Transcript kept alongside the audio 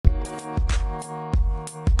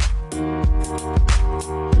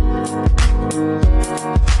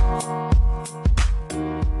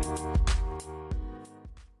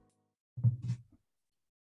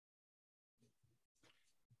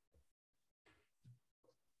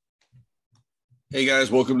Hey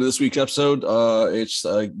guys, welcome to this week's episode. It's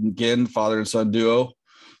again father and son duo.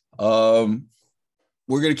 Um,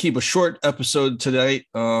 we're gonna keep a short episode tonight,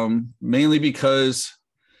 mainly because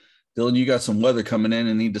Dylan, you got some weather coming in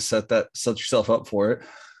and need to set yourself up for it.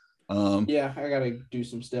 Um, Yeah, I gotta do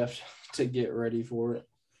some stuff to get ready for it.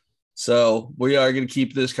 so we are gonna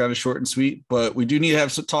keep this kind of short and sweet, but we do need to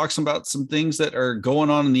have some talks about some things that are going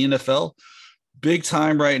on in the NFL. Big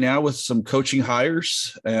time right now with some coaching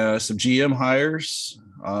hires, some GM hires.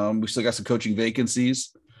 We still got some coaching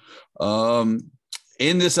vacancies. Um,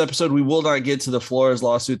 in this episode, we will not get to the Flores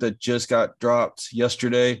lawsuit that just got dropped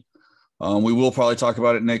yesterday. We will probably talk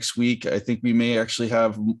about it next week. I think we may actually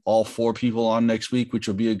have all four people on next week, which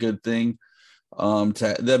will be a good thing.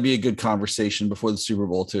 That'd be a good conversation before the Super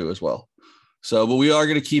Bowl too, as well. So, but we are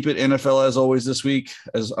going to keep it NFL as always this week.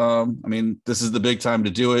 This is the big time to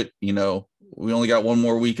do it. We only got one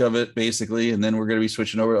more week of it basically, and then we're going to be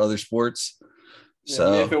switching over to other sports. Yeah, so,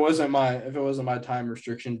 I mean, if it wasn't my time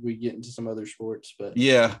restrictions, we'd get into some other sports. But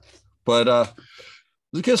yeah, but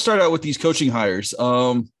let's get started out with these coaching hires. We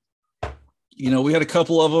had a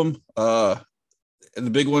couple of them. The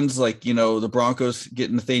big ones, like the Broncos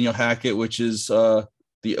getting Nathaniel Hackett, which is the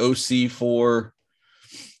OC for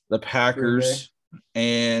the Packers,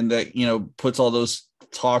 and that puts all those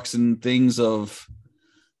talks and things of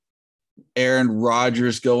Aaron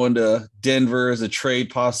Rodgers going to Denver as a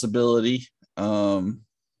trade possibility. So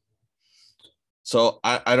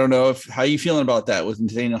I don't know how you feeling about that with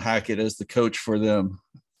Nathaniel Hackett as the coach for them.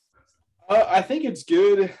 I think it's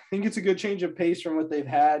good. I think it's a good change of pace from what they've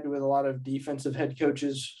had with a lot of defensive head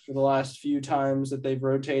coaches for the last few times that they've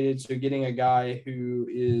rotated. So getting a guy who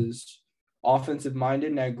is offensive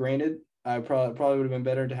minded. Now, granted, I probably would have been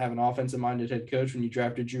better to have an offensive minded head coach when you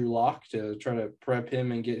drafted Drew Lock to try to prep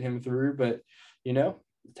him and get him through. But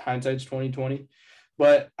hindsight's 2020.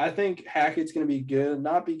 But I think Hackett's going to be good,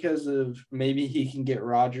 not because of maybe he can get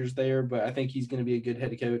Rodgers there, but I think he's going to be a good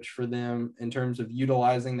head coach for them in terms of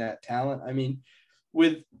utilizing that talent. I mean,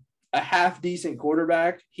 with a half decent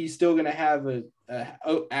quarterback, he's still going to have a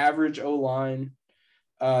average O-line,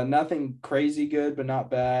 nothing crazy good, but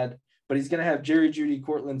not bad. But he's going to have Jerry Jeudy,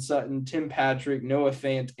 Cortland Sutton, Tim Patrick, Noah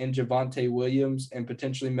Fant, and Javonte Williams, and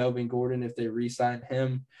potentially Melvin Gordon if they re-sign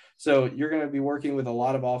him. So you're going to be working with a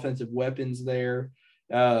lot of offensive weapons there.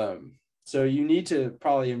 So you need to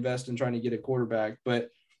probably invest in trying to get a quarterback, but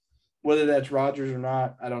whether that's Rodgers or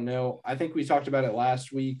not, I don't know. I think we talked about it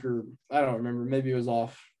last week, or I don't remember. Maybe it was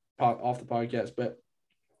off the podcast, but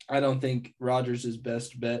I don't think Rodgers'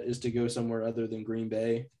 best bet is to go somewhere other than Green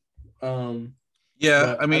Bay. Unless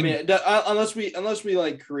we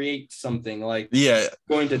like create something like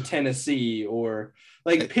going to Tennessee or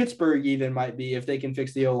like Pittsburgh even might be if they can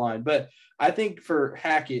fix the O-line. But I think for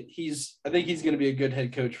Hackett, I think he's going to be a good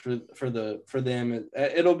head coach for them.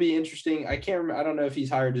 It'll be interesting. I can't remember. I don't know if he's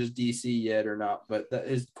hired his DC yet or not, but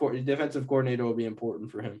his defensive coordinator will be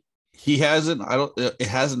important for him. He hasn't. It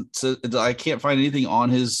hasn't. I can't find anything on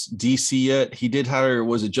his DC yet. He did hire.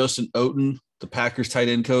 Was it Justin Oten, the Packers tight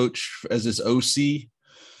end coach, as his OC?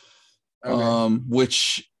 Okay.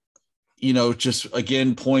 Which, just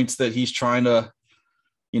again points that he's trying to,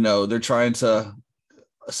 they're trying to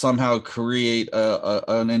somehow create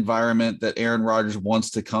an environment that Aaron Rodgers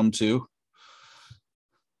wants to come to.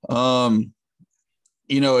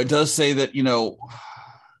 It does say that,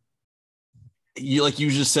 like you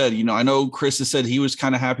just said, I know Chris has said he was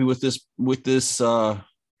kind of happy with this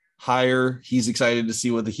hire. He's excited to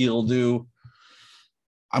see what he'll do.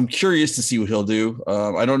 I'm curious to see what he'll do.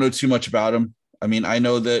 I don't know too much about him. I mean, I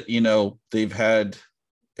know that, he's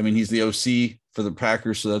the OC for the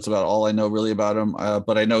Packers, so that's about all I know really about him.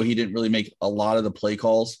 But I know he didn't really make a lot of the play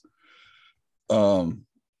calls. So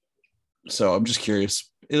I'm just curious.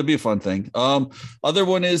 It'll be a fun thing. Other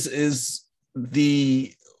one is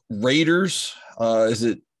the Raiders. Is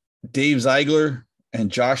it Dave Ziegler and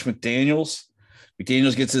Josh McDaniels?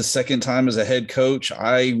 McDaniels gets his second time as a head coach.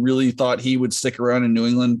 I really thought he would stick around in New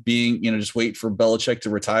England, just wait for Belichick to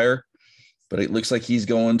retire. But it looks like he's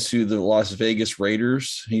going to the Las Vegas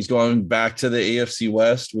Raiders. He's going back to the AFC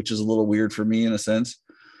West, which is a little weird for me in a sense.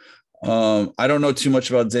 I don't know too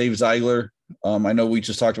much about Dave Ziegler. I know we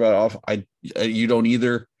just talked about it off. You don't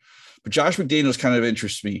either. But Josh McDaniels kind of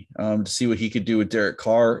interests me to see what he could do with Derek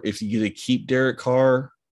Carr. If you could keep Derek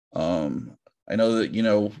Carr, I know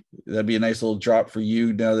that, that'd be a nice little drop for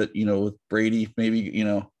you now that, with Brady, maybe,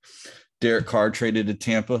 Derek Carr traded to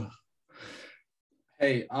Tampa.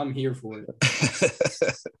 Hey, I'm here for it.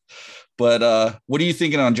 But what are you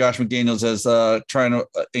thinking on Josh McDaniels as trying to,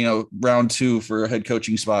 round 2 for a head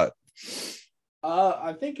coaching spot?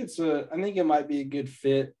 I think it might be a good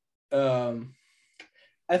fit.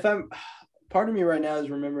 if I'm part of me right now is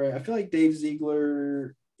remembering, I feel like Dave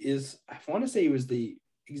Ziegler I want to say he was the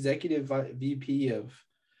executive VP of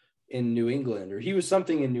in New England, or he was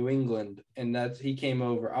something in New England, and he came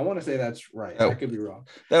over. I want to say that's right. I could be wrong.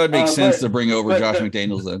 That would make sense to bring over Josh the,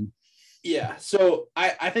 McDaniels then. Yeah, so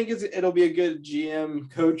I think it'll be a good GM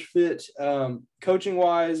coach fit, coaching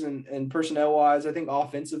wise and personnel wise. I think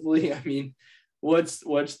offensively, I mean, what's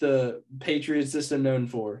the Patriots system known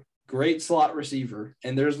for? Great slot receiver,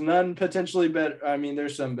 and there's none potentially better. I mean,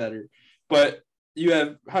 there's some better, but you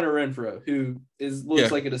have Hunter Renfrow, who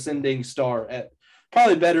looks like a descending star at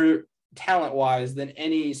probably better talent wise than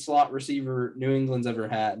any slot receiver New England's ever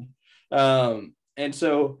had, and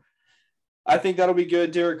so. I think that'll be good.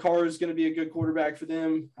 Derek Carr is going to be a good quarterback for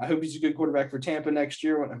them. I hope he's a good quarterback for Tampa next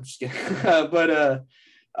year. I'm just kidding.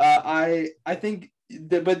 I think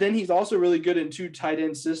but then he's also really good in 2 tight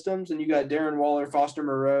end systems. And you got Darren Waller, Foster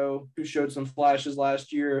Moreau, who showed some flashes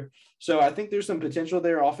last year. So I think there's some potential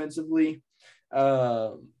there offensively.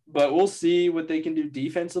 But we'll see what they can do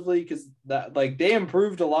defensively, because they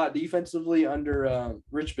improved a lot defensively under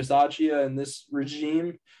Rich Bisaccia and this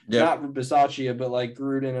regime. Yep. Not Bisaccia, but like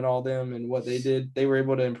Gruden and all them and what they did. They were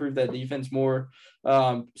able to improve that defense more.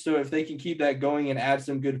 So if they can keep that going and add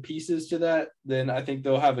some good pieces to that, then I think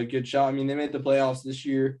they'll have a good shot. I mean, they made the playoffs this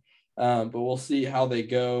year, but we'll see how they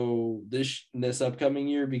go this upcoming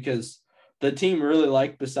year, because the team really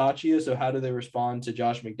liked Bisaccia. So how do they respond to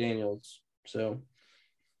Josh McDaniels? So.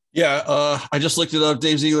 Yeah, I just looked it up.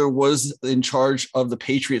 Dave Ziegler was in charge of the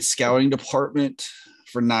Patriots scouting department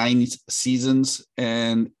for 9 seasons,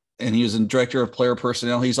 and he was in director of player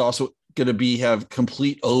personnel. He's also going to have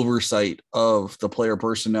complete oversight of the player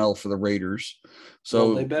personnel for the Raiders.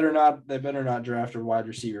 So they better not draft a wide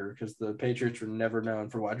receiver, because the Patriots were never known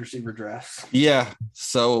for wide receiver drafts. Yeah,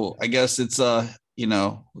 so I guess it's they'll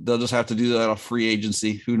just have to do that off free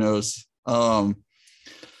agency. Who knows?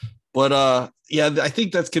 Yeah, I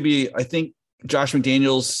think I think Josh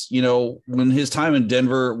McDaniels, when his time in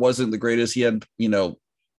Denver wasn't the greatest, he had,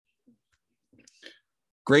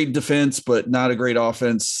 great defense, but not a great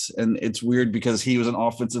offense. And it's weird because he was an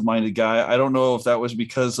offensive minded guy. I don't know if that was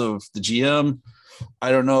because of the GM.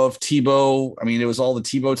 I don't know if Tebow, it was all the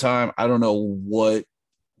Tebow time. I don't know what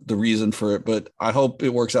the reason for it, but I hope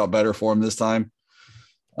it works out better for him this time.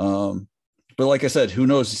 But like I said, who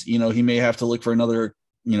knows, he may have to look for another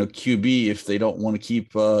QB if they don't want to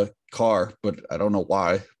keep Carr, but I don't know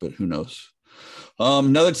why, but who knows.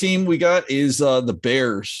 Another team we got is the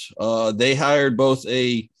Bears. They hired both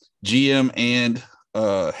a GM and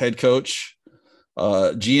head coach.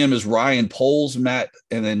 GM is Ryan Poles, and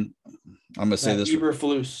then I'm going to say this.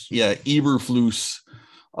 Eberflus. Yeah, Eberflus.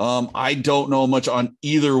 I don't know much on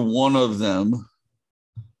either one of them,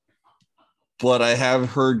 but I have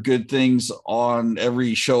heard good things on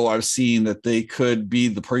every show I've seen that they could be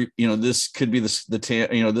this could be this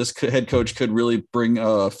head coach could really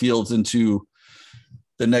bring Fields into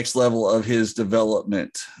the next level of his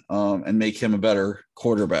development and make him a better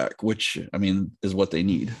quarterback, which is what they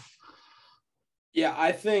need. Yeah,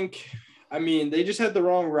 I think, they just had the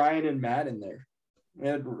wrong Ryan and Matt in there. They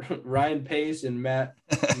had Ryan Pace and Matt,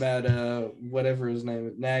 whatever his name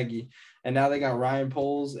is, Nagy. And now they got Ryan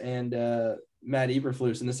Poles and Matt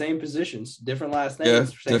Eberflus in the same positions, different last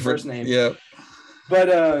names, same first name. Yeah. But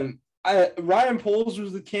Ryan Poles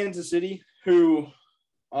was the Kansas City who,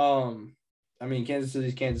 Kansas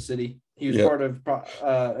City's Kansas City. He was part of,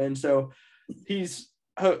 and so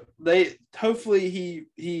hopefully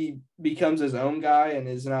he becomes his own guy and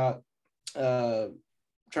is not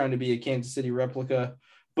trying to be a Kansas City replica.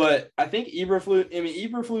 But I think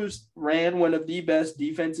Eberflus ran one of the best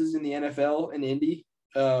defenses in the NFL in Indy.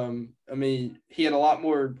 He had a lot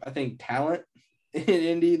more, I think, talent in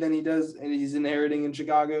Indy than he does, and he's inheriting in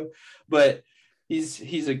Chicago. But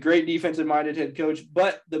he's a great defensive-minded head coach.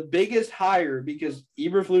 But the biggest hire, because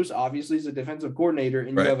Eberflus obviously is a defensive coordinator,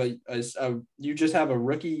 and right. You just have a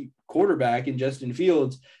rookie quarterback in Justin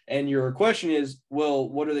Fields, and your question is, well,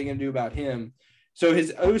 what are they going to do about him? So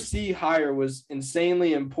his OC hire was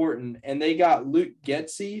insanely important, and they got Luke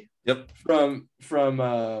Getsy from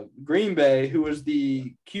Green Bay, who was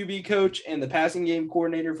the QB coach and the passing game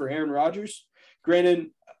coordinator for Aaron Rodgers. Granted,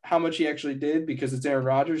 how much he actually did, because it's Aaron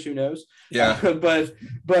Rodgers, who knows? Yeah. But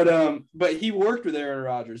he worked with Aaron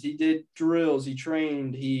Rodgers. He did drills. He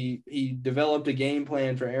trained. He developed a game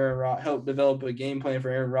plan for helped develop a game plan for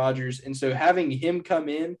Aaron Rodgers. And so having him come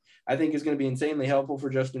in, I think, is going to be insanely helpful for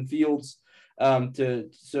Justin Fields.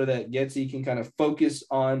 So that Getsy can kind of focus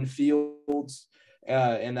on Fields.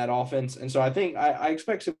 in that offense. And so I think I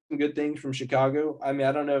expect some good things from Chicago. I mean,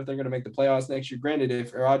 I don't know if they're going to make the playoffs next year. Granted,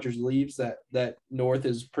 if Rodgers leaves, that North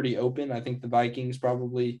is pretty open. I think the Vikings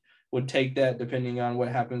probably would take that depending on what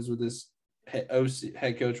happens with this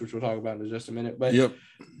head coach, which we'll talk about in just a minute. But yep.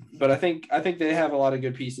 But I think they have a lot of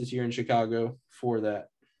good pieces here in Chicago for that.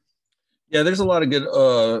 Yeah, there's a lot of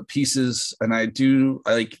good pieces, and I do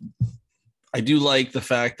like the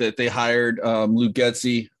fact that they hired Luke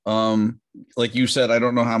Getsy. Like you said, I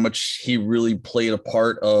don't know how much he really played a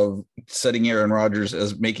part of setting Aaron Rodgers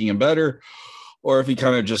as making him better, or if he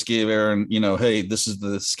kind of just gave Aaron, hey, this is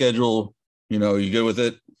the schedule, you good with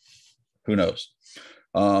it? Who knows?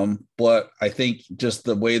 But I think just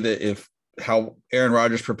the way that how Aaron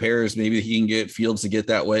Rodgers prepares, maybe he can get Fields to get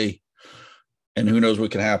that way, and who knows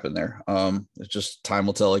what can happen there. It's just time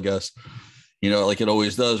will tell, I guess. Like it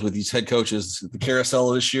always does with these head coaches, the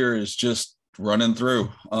carousel this year is just running through.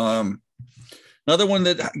 Another one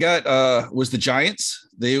that got was the Giants.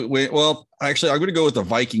 They went, well, actually, I'm going to go with the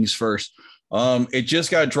Vikings first. It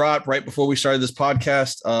just got dropped right before we started this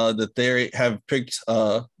podcast that they have picked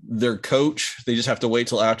their coach. They just have to wait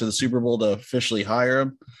till after the Super Bowl to officially hire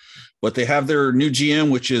him. But they have their new GM,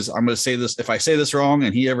 which is, I'm going to say this, if I say this wrong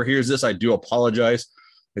and he ever hears this, I do apologize.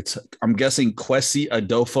 I'm guessing Kwesi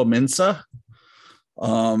Adofo-Mensah.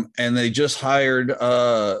 And they just hired,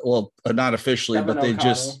 not officially, but they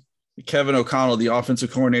just Kevin O'Connell, the offensive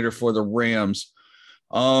coordinator for the Rams.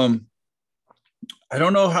 I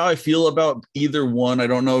don't know how I feel about either one. I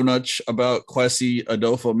don't know much about Kwesi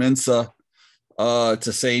Adofo-Mensah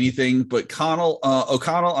to say anything, but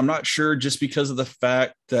O'Connell, I'm not sure, just because of the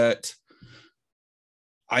fact that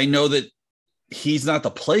I know that he's not the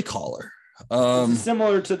play caller.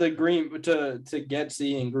 Similar to the to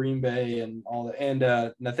Getsy and Green Bay and all that,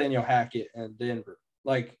 and Nathaniel Hackett and Denver.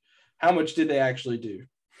 Like, how much did they actually do?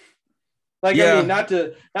 Like, yeah. I mean, not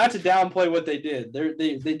to downplay what they did.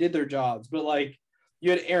 They did their jobs, but like, you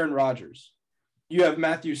had Aaron Rodgers, you have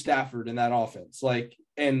Matthew Stafford in that offense, like,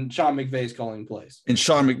 and Sean McVay's calling plays. And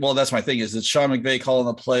that's my thing, is it's Sean McVay calling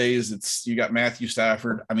the plays. You got Matthew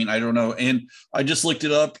Stafford. I mean, I don't know. And I just looked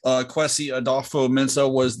it up. Kwesi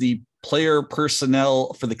Adofo-Mensah was the player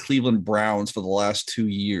personnel for the Cleveland Browns for the last 2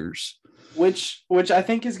 years. Which I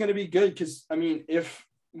think is going to be good, because, I mean,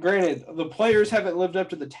 granted, the players haven't lived up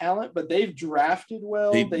to the talent, but they've drafted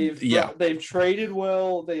well. They've traded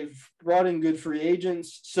well. They've brought in good free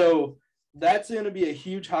agents. So that's going to be a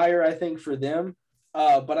huge hire, I think, for them.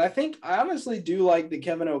 But I honestly do like the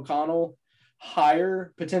Kevin O'Connell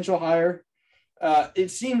potential hire. It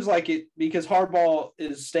seems like it, because Harbaugh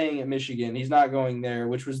is staying at Michigan. He's not going there,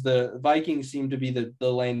 which was the Vikings seemed to be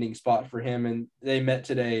the landing spot for him. And they met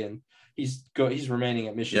today, and he's remaining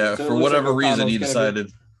at Michigan. Yeah, so for whatever reason he decided.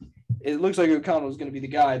 It looks like O'Connell is going to be the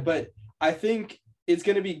guy, but I think it's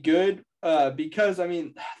going to be good because, I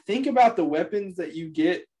mean, think about the weapons that you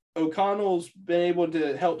get. O'Connell's been able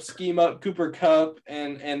to help scheme up Cooper Kupp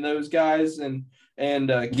and those guys and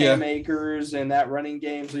Cam Akers and that running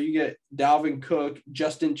game. So you get Dalvin Cook,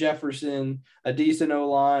 Justin Jefferson, a decent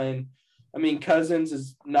O-line. I mean, Cousins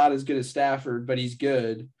is not as good as Stafford, but he's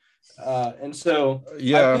good. And so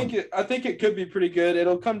I think it could be pretty good.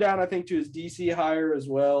 It'll come down, I think, to his DC hire as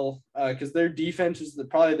well, because their defense is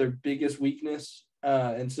probably their biggest weakness.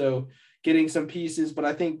 And so getting some pieces, but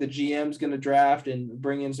I think the GM's going to draft and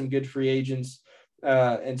bring in some good free agents.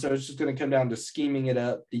 And so it's just going to come down to scheming it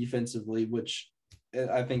up defensively, which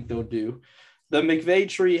I think they'll do. The McVay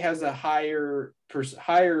tree has a higher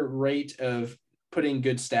rate of putting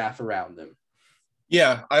good staff around them.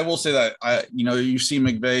 Yeah, I will say that. You see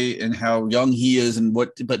McVay and how young he is, and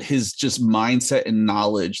but his just mindset and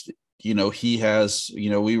knowledge, he has.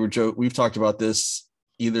 We've talked about this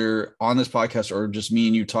either on this podcast or just me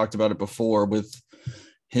and you talked about it before, with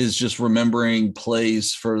his just remembering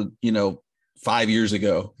plays for 5 years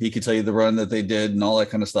ago. He could tell you the run that they did and all that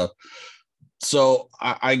kind of stuff. So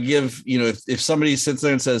I give, if somebody sits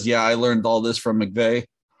there and says, yeah, I learned all this from McVay,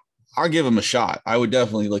 I'll give him a shot. I would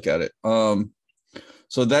definitely look at it.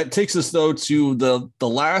 So that takes us, though, to the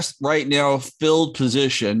last right now filled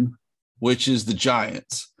position, which is the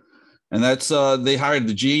Giants. And that's they hired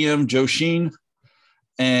the GM, Joe Sheen,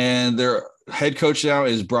 and their head coach now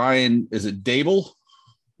is Brian, is it Dable?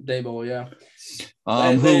 Dable, yeah.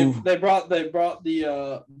 They brought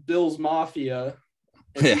the Bills Mafia.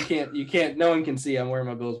 You can't. No one can see. I'm wearing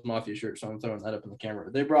my Bills Mafia shirt, so I'm throwing that up in the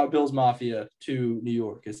camera. They brought Bills Mafia to New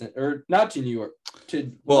York, or not to New York,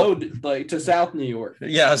 to South New York.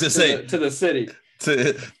 Yeah, I was gonna say to the city,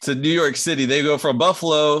 to New York City. They go from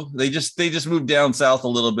Buffalo. They just moved down south a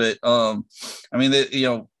little bit. I mean,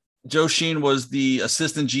 Joe Sheen was the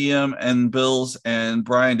assistant GM and Bills, and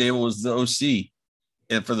Brian Dable was the OC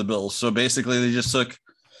for the Bills. So basically, they just took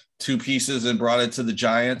two pieces and brought it to the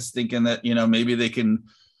Giants, thinking that maybe they can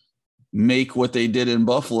make what they did in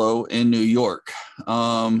Buffalo in New York.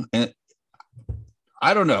 And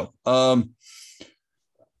I don't know.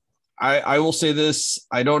 I will say this.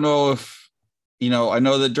 I don't know if I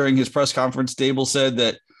know that during his press conference, Dable said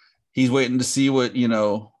that he's waiting to see what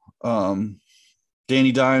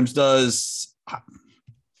Danny Dimes does.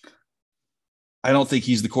 I don't think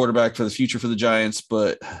he's the quarterback for the future for the Giants,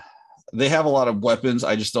 but they have a lot of weapons.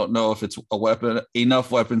 I just don't know if it's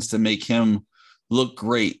enough weapons to make him look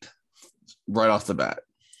great right off the bat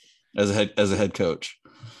as a head coach.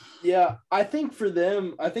 Yeah, I think for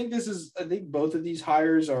them, I think both of these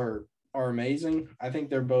hires are amazing. I think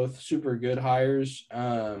they're both super good hires.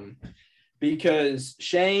 Because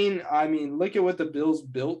Shane, I mean, look at what the Bills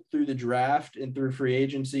built through the draft and through free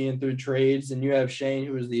agency and through trades. And you have Shane,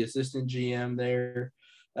 who is the assistant GM there.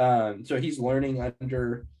 So he's learning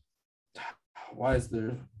under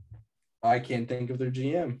I can't think of their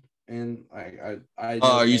GM. And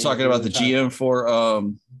are you talking about the GM for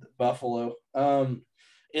Buffalo? And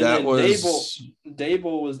that was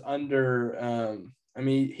Dable was under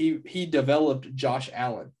he developed Josh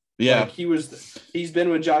Allen. Yeah. Like he's been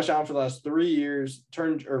with Josh Allen for the last 4 years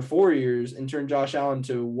and turned Josh Allen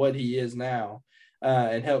to what he is now,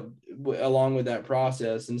 and helped along with that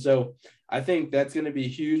process. And so I think that's going to be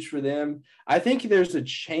huge for them. I think there's a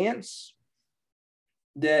chance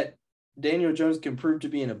that Daniel Jones can prove to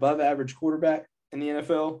be an above average quarterback in the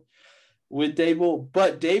NFL with Dable,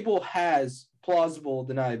 but Dable has plausible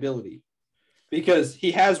deniability because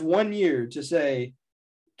he has 1 year to say,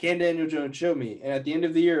 can Daniel Jones show me? And at the end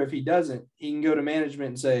of the year, if he doesn't, he can go to management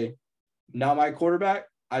and say, not my quarterback.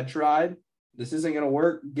 I tried. This isn't going to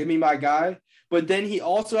work. Give me my guy. But then he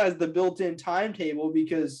also has the built-in timetable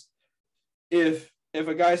because if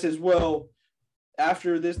a guy says, well,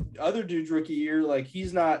 after this other dude's rookie year, like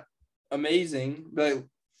he's not amazing, but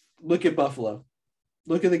look at Buffalo.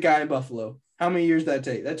 Look at the guy in Buffalo. How many years did that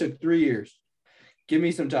take? That took 3 years. Give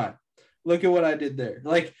me some time. Look at what I did there.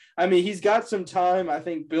 Like, I mean, he's got some time, I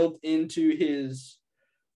think, built into his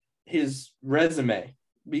resume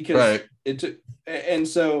because it took, and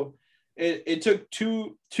so it took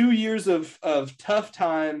two years of tough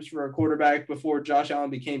times for a quarterback before Josh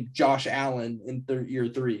Allen became Josh Allen in year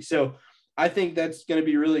 3. So I think that's going to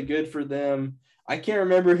be really good for them. I can't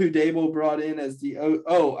remember who Dable brought in as the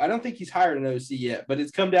I don't think he's hired an OC yet, but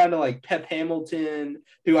it's come down to like Pep Hamilton,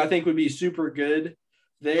 who I think would be super good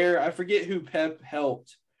there. I forget who Pep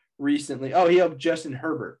helped recently. Oh, he helped Justin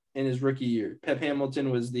Herbert in his rookie year. Pep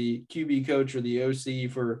Hamilton was the QB coach or the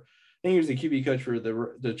OC for, I think he was the QB coach for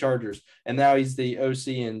the Chargers, and now he's the OC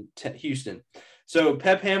in Houston. So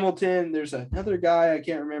Pep Hamilton, there's another guy I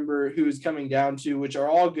can't remember who is coming down to, which are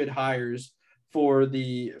all good hires for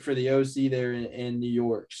the OC there in New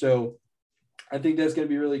York. So I think that's going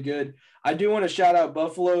to be really good. I do want to shout out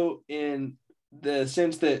Buffalo in the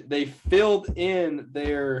sense that they filled in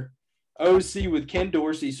their OC with Ken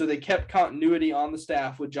Dorsey. So they kept continuity on the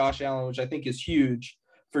staff with Josh Allen, which I think is huge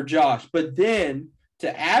for Josh. But then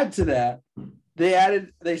to add to that,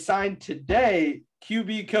 they signed today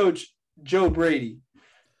QB coach Joe Brady,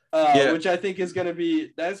 which I think is going to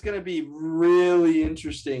be really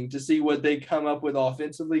interesting to see what they come up with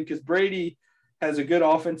offensively, because Brady has a good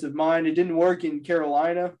offensive mind. It didn't work in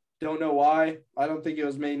Carolina. Don't know why. I don't think it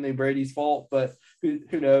was mainly Brady's fault, but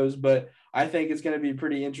who knows? But I think it's going to be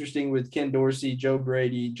pretty interesting with Ken Dorsey, Joe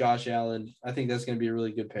Brady, Josh Allen. I think that's going to be a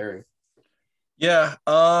really good pairing. Yeah.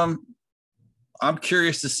 I'm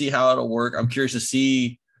curious to see how it'll work. I'm curious to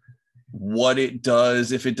see what it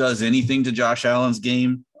does, if it does anything to Josh Allen's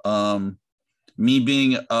game. Me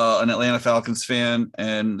being an Atlanta Falcons fan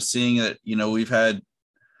and seeing that, we've had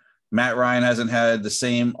Matt Ryan hasn't had the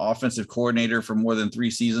same offensive coordinator for more than 3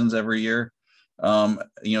 seasons every year.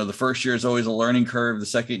 The first year is always a learning curve. The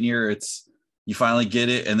second year, it's you finally get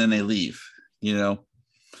it, and then they leave. So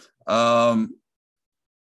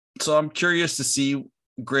I'm curious to see.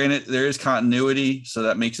 Granted, there is continuity, so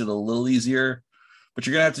that makes it a little easier. But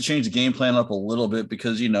you're gonna have to change the game plan up a little bit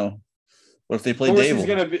because what if they play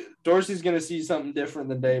Dable? Dorsey's gonna see something different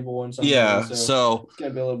than Dable and something. Yeah, so it's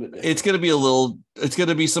gonna be a little bit different. It's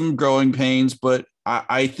gonna be some growing pains, but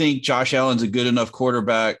I think Josh Allen's a good enough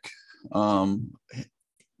quarterback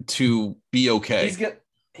to be okay.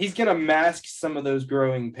 He's gonna mask some of those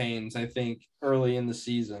growing pains, I think, early in the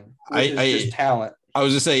season. Just talent. I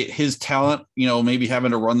was just say his talent, maybe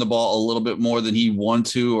having to run the ball a little bit more than he wanted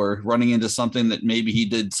to, or running into something that maybe he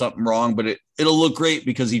did something wrong, but it'll look great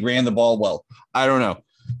because he ran the ball well. I don't know.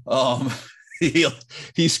 Um, he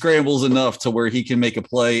he scrambles enough to where he can make a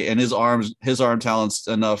play, and his arm talent's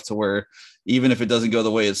enough to where even if it doesn't go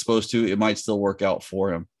the way it's supposed to, it might still work out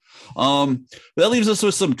for him. That leaves us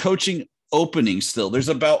with some coaching openings still. There's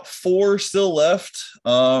about 4 still left.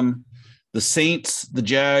 The Saints, the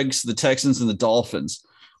Jags, the Texans, and the Dolphins.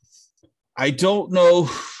 I don't know.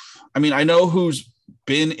 I mean, I know who's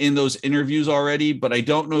been in those interviews already, but I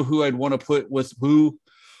don't know who I'd want to put with who.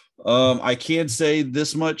 I can say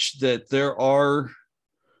this much, that there are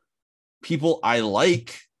people I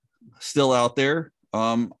like still out there.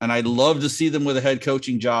 And I'd love to see them with a head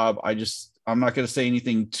coaching job. I'm not going to say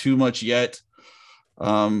anything too much yet.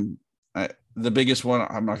 The biggest one,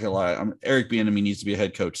 I'm not going to lie, Eric Bieniemy needs to be a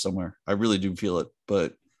head coach somewhere. I really do feel it,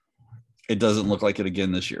 but it doesn't look like it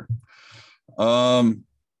again this year. But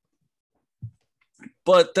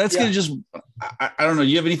that's going to just, I don't know.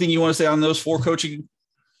 You have anything you want to say on those 4 coaching?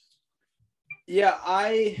 Yeah,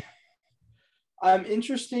 I'm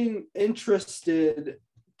interested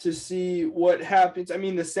to see what happens. I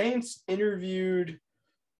mean, the Saints interviewed,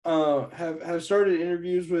 have started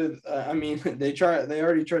interviews with. I mean, they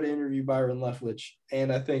already tried to interview Byron Leftwich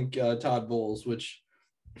and I think Todd Bowles, which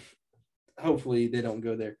hopefully they don't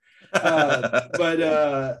go there.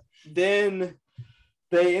 But then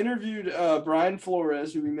they interviewed Brian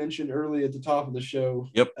Flores, who we mentioned early at the top of the show.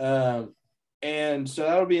 Yep. And so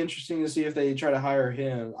that'll be interesting to see if they try to hire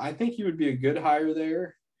him. I think he would be a good hire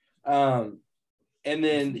there. And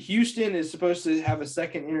then Houston is supposed to have a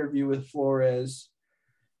second interview with Flores.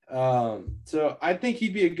 So I think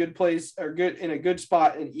he'd be a good place or in a good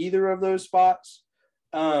spot in either of those spots.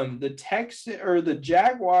 The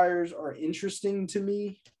Jaguars are interesting to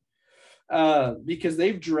me because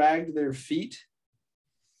they've dragged their feet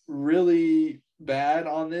really bad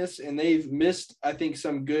on this, and they've missed, I think,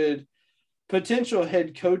 some good potential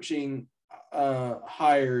head coaching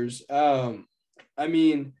hires. I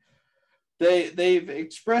mean, they've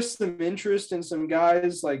expressed some interest in some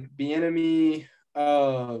guys like Bieniemy,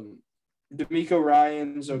 D'Amico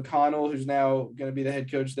Ryans, O'Connell, who's now going to be the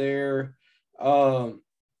head coach there. So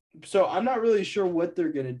I'm not really sure what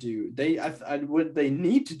they're going to do. What they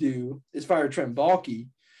need to do is fire Trent Baalke.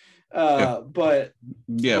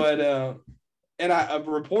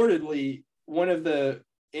 Reportedly one of the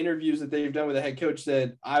interviews that they've done with the head coach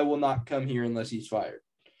said, I will not come here unless he's fired.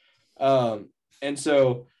 And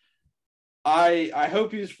so I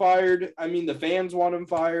hope he's fired. I mean, the fans want him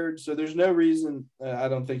fired, so there's no reason I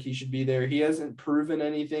don't think he should be there. He hasn't proven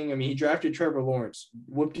anything. I mean, he drafted Trevor Lawrence.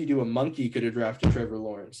 Whoop-de-doo, a monkey could have drafted Trevor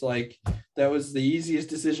Lawrence. Like, that was the easiest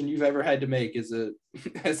decision you've ever had to make as a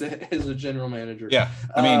general manager. Yeah,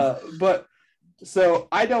 I mean, but so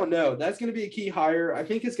I don't know. That's going to be a key hire. I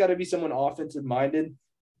think it's got to be someone offensive minded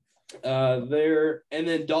there. And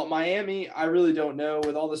then Miami, I really don't know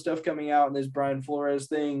with all the stuff coming out in this Brian Flores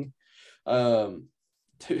thing.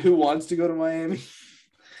 Who wants to go to Miami?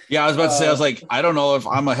 Yeah, I was about to say, I was like, I don't know if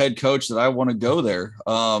I'm a head coach that I want to go there.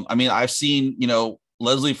 I mean, I've seen,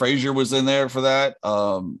 Leslie Frazier was in there for that.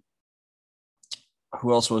 Who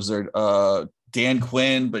else was there? Dan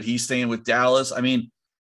Quinn, but he's staying with Dallas. I mean,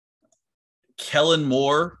 Kellen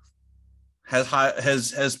Moore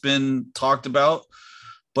has been talked about,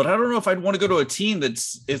 but I don't know if I'd want to go to a team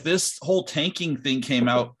that's, if this whole tanking thing came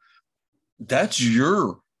out, that's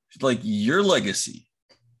your legacy.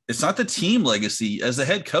 It's not the team legacy as a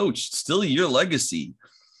head coach, it's still your legacy.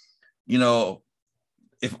 Are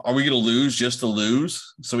we going to lose just to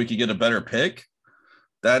lose so we could get a better pick?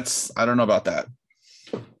 I don't know about that.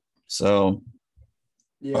 So,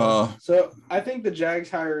 yeah. So I think the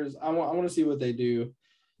Jags hires, I want to see what they do,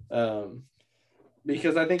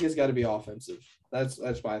 because I think it's got to be offensive. That's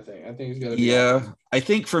my thing. I think it's got to be. Yeah, offensive. I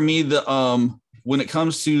think for me, when it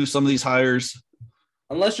comes to some of these hires,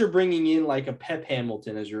 unless you're bringing in like a Pep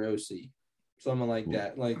Hamilton as your OC, someone like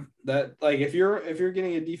that, if you're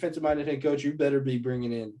getting a defensive minded head coach, you better be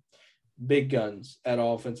bringing in big guns at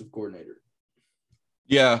offensive coordinator.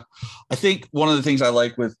 Yeah, I think one of the things I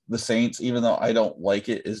like with the Saints, even though I don't like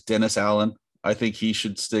it, is Dennis Allen. I think he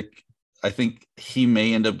should stick. I think he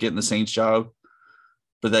may end up getting the Saints job,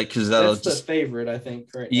 but that's the favorite, I think.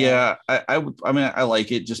 Right now. Yeah, I mean, I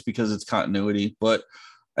like it just because it's continuity, but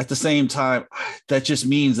at the same time, that just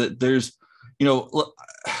means that there's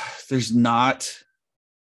not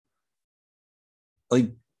like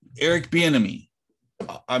Eric Bieniemy.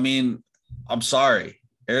 I mean, I'm sorry,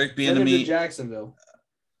 Eric Bieniemy. Jacksonville.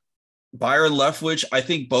 Byron Leftwich, I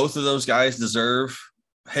think both of those guys deserve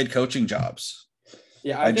head coaching jobs.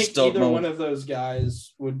 Yeah, I I just think don't either know. one of those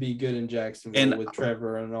guys would be good in Jacksonville And with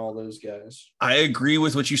Trevor and all those guys. I agree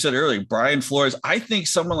with what you said earlier. Brian Flores. I think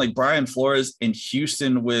someone like Brian Flores in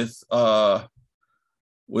Houston with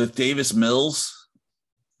Davis Mills,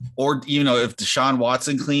 or if Deshaun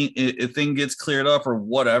Watson if thing gets cleared up or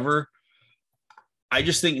whatever. I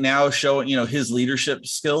just think now showing his leadership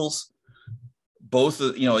skills, both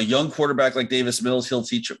a young quarterback like Davis Mills, he'll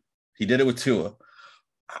teach him. He did it with Tua.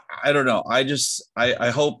 I don't know. I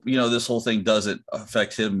hope this whole thing doesn't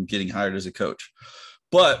affect him getting hired as a coach.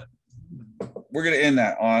 But we're gonna end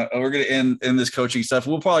that on. We're gonna end this coaching stuff.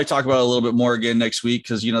 We'll probably talk about it a little bit more again next week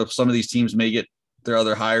because some of these teams may get their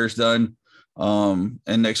other hires done. And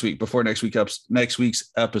next week, before next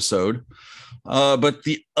week's episode. But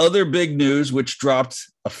the other big news, which dropped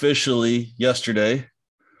officially yesterday,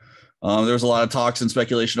 there was a lot of talks and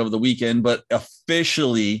speculation over the weekend, but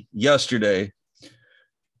officially yesterday,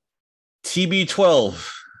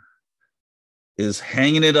 TB12 is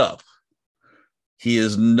hanging it up. He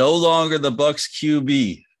is no longer the Bucs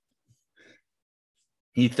QB.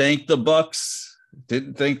 He thanked the Bucs,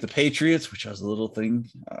 didn't thank the Patriots, which has a little thing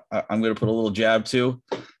I'm going to put a little jab to,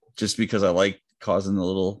 just because I like causing the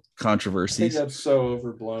little controversies. I think that's so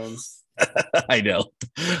overblown. I know,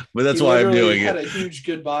 but that's why I'm doing he had it. a huge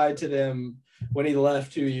goodbye to them when he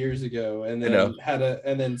left 2 years ago, and then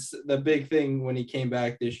the big thing when he came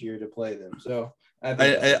back this year to play them. So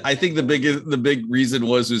I think the big reason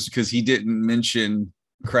was because he didn't mention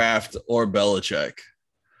Kraft or Belichick.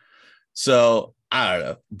 So I don't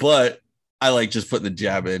know, but I like just putting the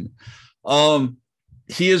jab in.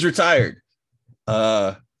 He is retired.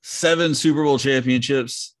 7 Super Bowl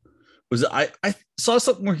championships. I saw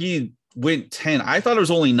something where he went 10. I thought it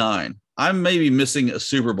was only 9. I'm maybe missing a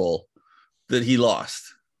Super Bowl that he lost.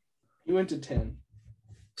 He went to 10.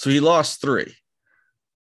 So he lost 3.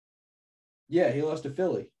 Yeah, he lost to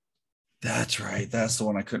Philly. That's right. That's the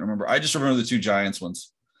one I couldn't remember. I just remember the 2 Giants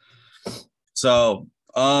ones. So,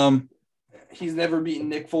 he's never beaten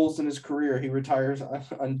Nick Foles in his career. He retires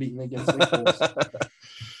unbeaten against Nick Foles.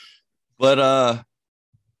 But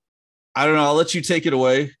I don't know. I'll let you take it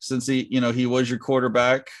away since he was your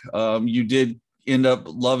quarterback. You did end up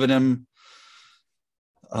loving him,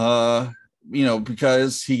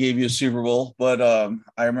 because he gave you a Super Bowl. But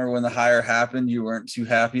I remember when the hire happened, you weren't too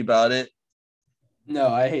happy about it. No,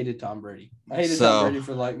 I hated Tom Brady. I hated Tom Brady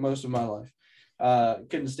for like most of my life.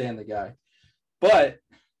 Couldn't stand the guy. But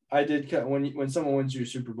I did when someone wins you a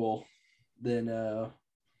Super Bowl, then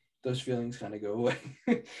those feelings kind of go away.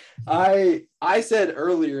 I said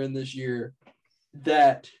earlier in this year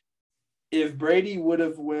that if Brady would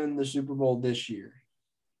have won the Super Bowl this year,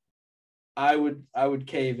 I would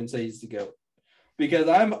cave and say he's the GOAT. Because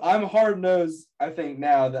I'm hard-nosed, I think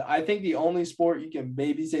now that I think the only sport you can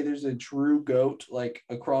maybe say there's a true GOAT like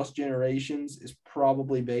across generations is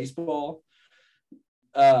probably baseball.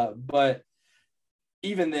 But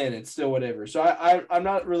even then it's still whatever. So I'm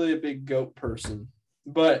not really a big GOAT person,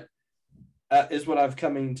 but is what I've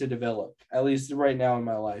coming to develop, at least right now in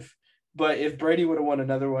my life. But if Brady would have won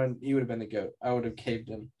another one, he would have been the GOAT. I would have caved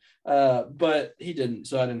him. But he didn't,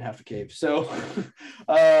 so I didn't have to cave. So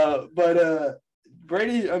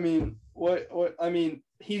Brady, I mean,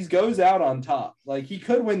 he goes out on top. Like he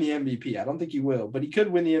could win the MVP. I don't think he will, but he could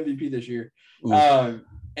win the MVP this year. And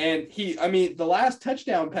the last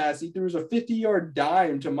touchdown pass he threw was a 50-yard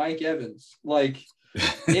dime to Mike Evans, like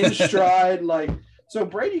in stride, like. So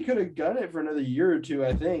Brady could have done it for another year or two,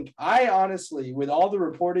 I think. I honestly, with all the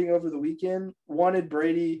reporting over the weekend, wanted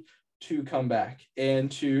Brady to come back and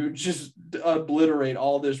to just obliterate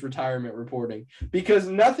all this retirement reporting, because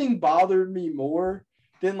nothing bothered me more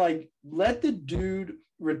than let the dude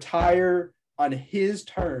retire on his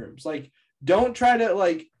terms. Don't try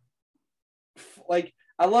to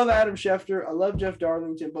I love Adam Schefter. I love Jeff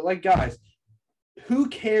Darlington, but guys, who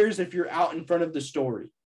cares if you're out in front of the story?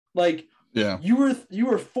 Yeah, you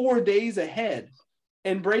were 4 days ahead,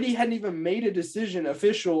 and Brady hadn't even made a decision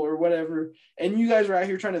official or whatever, and you guys are out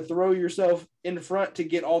here trying to throw yourself in front to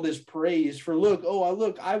get all this praise for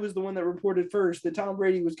I was the one that reported first that Tom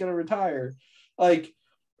Brady was going to retire.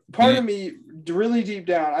 Part of me, really deep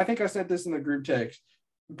down, I think I sent this in the group text,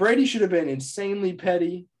 Brady should have been insanely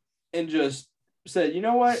petty and just said, you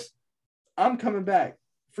know what, I'm coming back.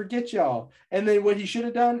 Forget y'all. And then what he should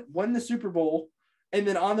have done, won the Super Bowl, and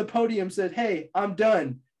then on the podium said, hey, I'm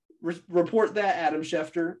done. Report that, Adam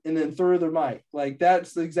Schefter, and then throw the mic.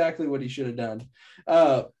 That's exactly what he should have done.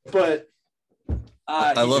 But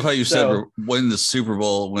I love how you said win the Super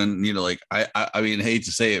Bowl when, I mean, hate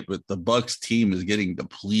to say it, but the Bucs team is getting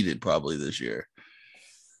depleted probably this year.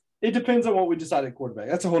 It depends on what we decide at quarterback.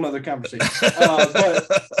 That's a whole nother conversation.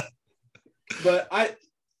 But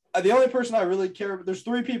the only person I really care about, there's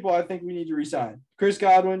 3 people I think we need to resign: Chris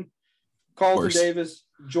Godwin, Carlton Davis,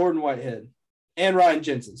 Jordan Whitehead, and Ryan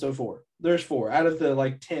Jensen. So 4. There's 4 out of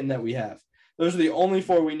the 10 that we have. Those are the only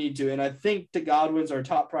 4 we need to. And I think Godwin's our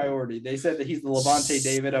top priority. They said that he's the Levante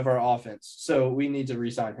David of our offense. So we need to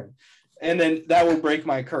re-sign him. And then that will break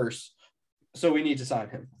my curse. So we need to sign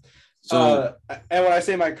him. And when I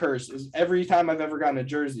say my curse is every time I've ever gotten a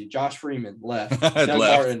jersey, Josh Freeman left, Doug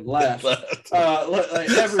Martin left.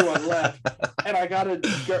 Everyone left. And I got a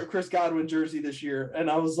Chris Godwin jersey this year.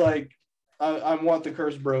 And I was like, I want the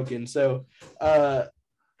curse broken. So, but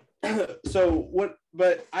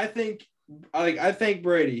I think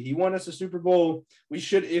Brady, he won us a Super Bowl. We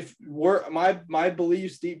should, if we're my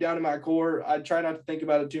beliefs deep down in my core, I try not to think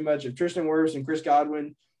about it too much. If Tristan Wirfs and Chris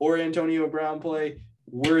Godwin or Antonio Brown play,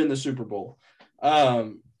 we're in the Super Bowl.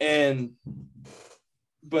 But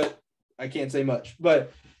I can't say much,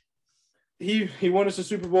 but he won us a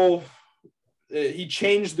Super Bowl. He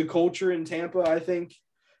changed the culture in Tampa, I think.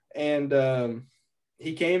 And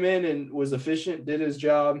he came in and was efficient, did his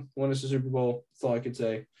job, won us a Super Bowl. That's all I could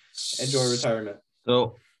say. Enjoy retirement.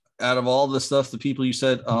 So out of all the stuff, the people you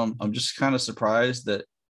said, I'm just kind of surprised that,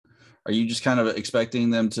 are you just kind of expecting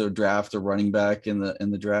them to draft a running back in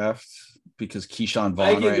the draft because Keyshawn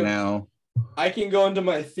Vaughn now? I can go into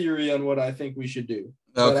my theory on what I think we should do.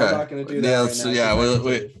 Okay. But I'm not going to do that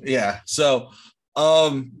right now. So,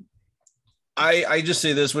 I just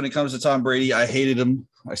say this: when it comes to Tom Brady, I hated him.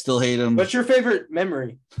 I still hate him. What's your favorite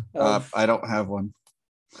memory? I don't have one.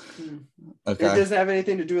 Okay. It doesn't have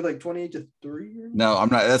anything to do with 28-3. No, I'm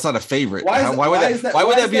not. That's not a favorite. Why would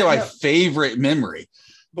that be my favorite memory?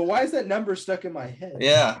 But why is that number stuck in my head?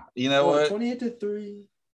 Yeah, you know what? 28-3.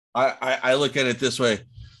 I look at it this way.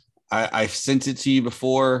 I sent it to you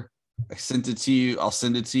before. I sent it to you. I'll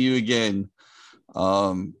send it to you again.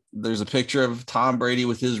 There's a picture of Tom Brady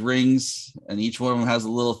with his rings, and each one of them has a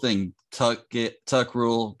little thing: tuck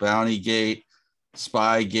rule, bounty gate,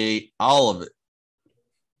 spy gate, all of it.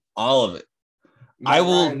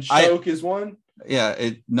 Ryan Choke is one. Yeah,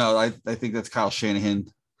 I think that's Kyle Shanahan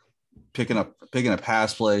picking a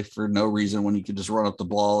pass play for no reason when he could just run up the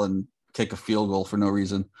ball and kick a field goal for no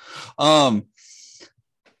reason. Yeah,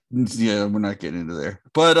 we're not getting into there,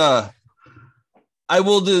 but I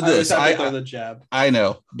will do this. The jab. I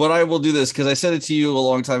know, but I will do this because I said it to you a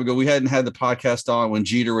long time ago. We hadn't had the podcast on when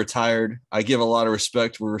Jeter retired. I give a lot of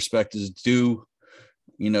respect where respect is due.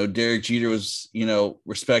 Derek Jeter was,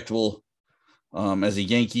 respectable as a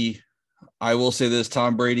Yankee. I will say this: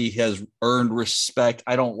 Tom Brady has earned respect.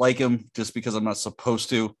 I don't like him just because I'm not supposed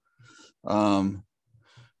to. I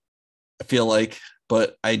feel like,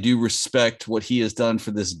 but I do respect what he has done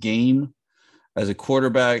for this game as a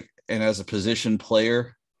quarterback and as a position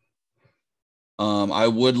player. I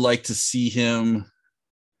would like to see him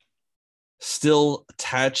still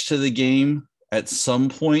attached to the game at some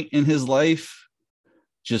point in his life.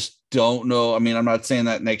 Just don't know. I mean, I'm not saying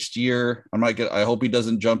that next year. I hope he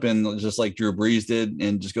doesn't jump in just like Drew Brees did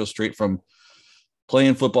and just go straight from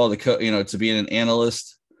playing football to being an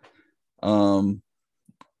analyst.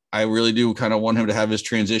 I really do kind of want him to have his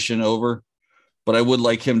transition over, but I would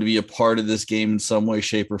like him to be a part of this game in some way,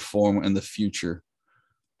 shape, or form in the future.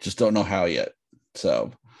 Just don't know how yet.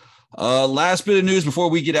 So, last bit of news before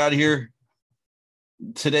we get out of here.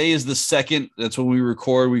 Today is the 2nd. That's when we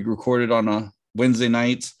record. We recorded on a Wednesday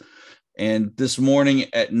nights, and this morning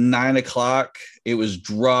at 9:00 it was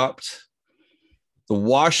dropped. The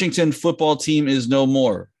Washington football team is no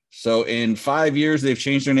more. So in 5 years they've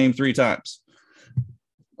changed their name 3 times.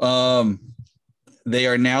 They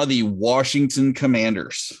are now the Washington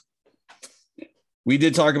Commanders. We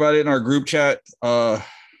did talk about it in our group chat. I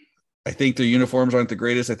think their uniforms aren't the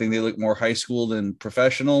greatest. I think they look more high school than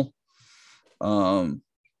professional.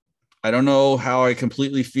 I don't know how I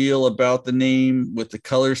completely feel about the name with the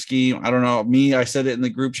color scheme. I don't know. I said it in the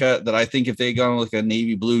group chat that I think if they had gone like a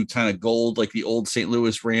navy blue kind of gold, like the old St.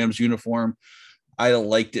 Louis Rams uniform, I'd have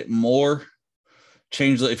liked it more.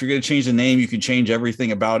 If you're going to change the name, you can change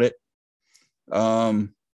everything about it.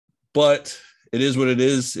 But it is what it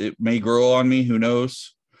is. It may grow on me. Who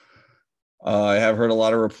knows? I have heard a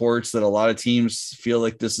lot of reports that a lot of teams feel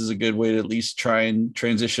like this is a good way to at least try and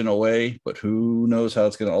transition away, but who knows how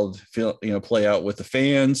it's going to all play out with the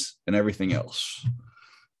fans and everything else.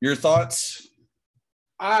 Your thoughts?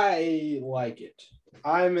 I like it.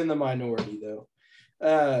 I'm in the minority though,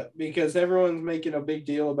 because everyone's making a big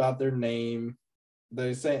deal about their name.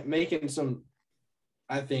 They say making some,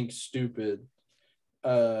 I think, stupid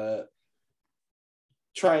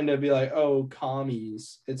trying to be like, oh,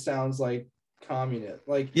 commies. It sounds like communist.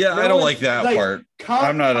 Like, yeah, no I don't one's like that like, part.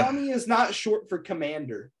 I'm not commie is not short for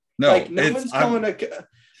commander. no, Like, no one's calling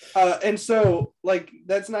and so like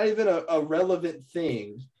that's not even a relevant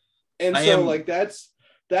thing. And so like that's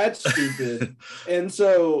stupid. And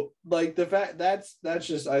so like the fact that's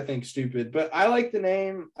just, I think, stupid. But I like the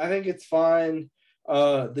name. I think it's fine.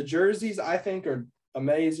 The jerseys I think are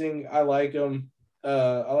amazing. I like them.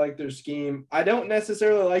 I like their scheme. I don't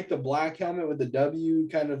necessarily like the black helmet with the W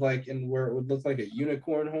kind of like in where it would look like a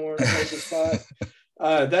unicorn horn type of spot.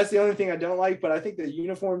 That's the only thing I don't like, but I think the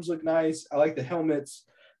uniforms look nice. I like the helmets.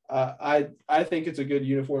 I think it's a good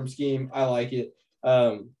uniform scheme. I like it.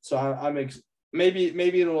 So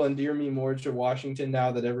maybe it'll endear me more to Washington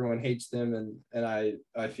now that everyone hates them, and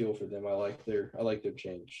I feel for them. I like their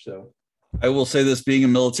change. So I will say this, being a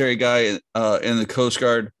military guy in the Coast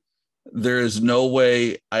Guard, there is no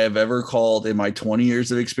way I have ever called in my 20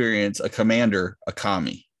 years of experience a commander a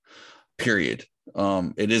commie, period.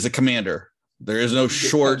 It is a commander. There is no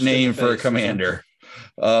short name for a commander.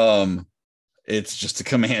 It's just a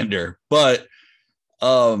commander. But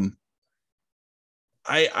I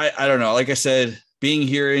don't know. Like I said, being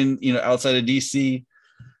here in, outside of DC,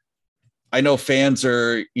 I know fans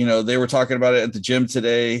are, they were talking about it at the gym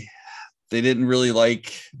today. They didn't really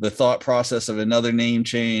like the thought process of another name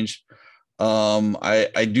change.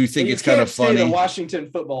 I do think it's kind of funny. The Washington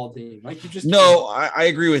football team, like you just no, I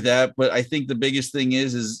agree with that, but I think the biggest thing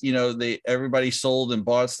is everybody sold and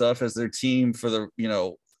bought stuff as their team for the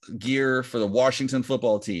gear for the Washington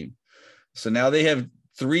football team. So now they have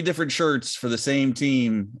 3 different shirts for the same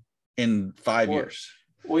team in 5 years.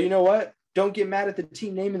 Well, you know what? Don't get mad at the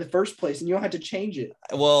team name in the first place, and you don't have to change it.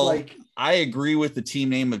 Well, I agree with the team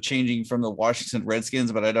name of changing from the Washington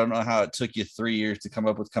Redskins, but I don't know how it took you 3 years to come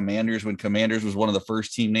up with Commanders when Commanders was one of the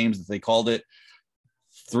first team names that they called it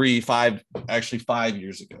 5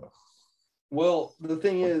 years ago. Well, the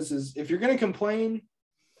thing is if you're going to complain,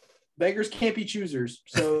 beggars can't be choosers.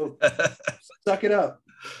 So suck it up.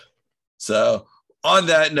 So on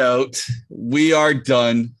that note, we are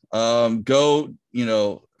done. Go,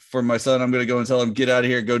 for my son, I'm going to go and tell him, get out of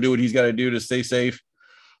here, go do what he's got to do to stay safe.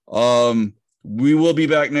 We will be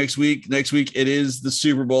back next week. Next week, it is the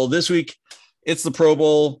Super Bowl. This week, it's the Pro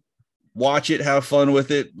Bowl. Watch it, have fun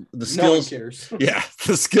with it. The skills, no one cares. Yeah,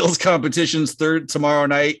 the skills competitions tomorrow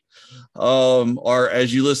night. Or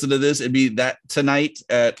as you listen to this, it'd be that tonight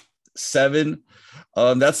at 7.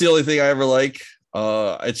 That's the only thing I ever like.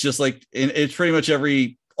 It's just like it's pretty much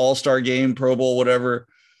every all-star game, Pro Bowl, whatever.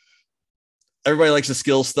 Everybody likes the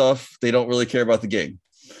skill stuff. They don't really care about the game.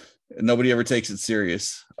 Nobody ever takes it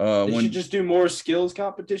serious. They should just do more skills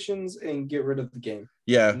competitions and get rid of the game.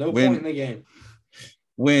 Yeah. No point in the game.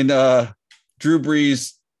 When Drew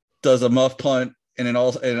Brees does a muff punt in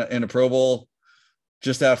a Pro Bowl,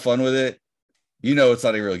 just have fun with it. It's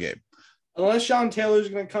not a real game. Unless Sean Taylor's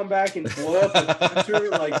going to come back and blow up the punter,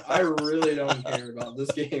 I really don't care about this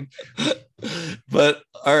game. But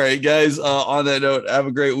all right, guys, on that note, have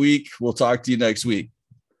a great week. We'll talk to you next week.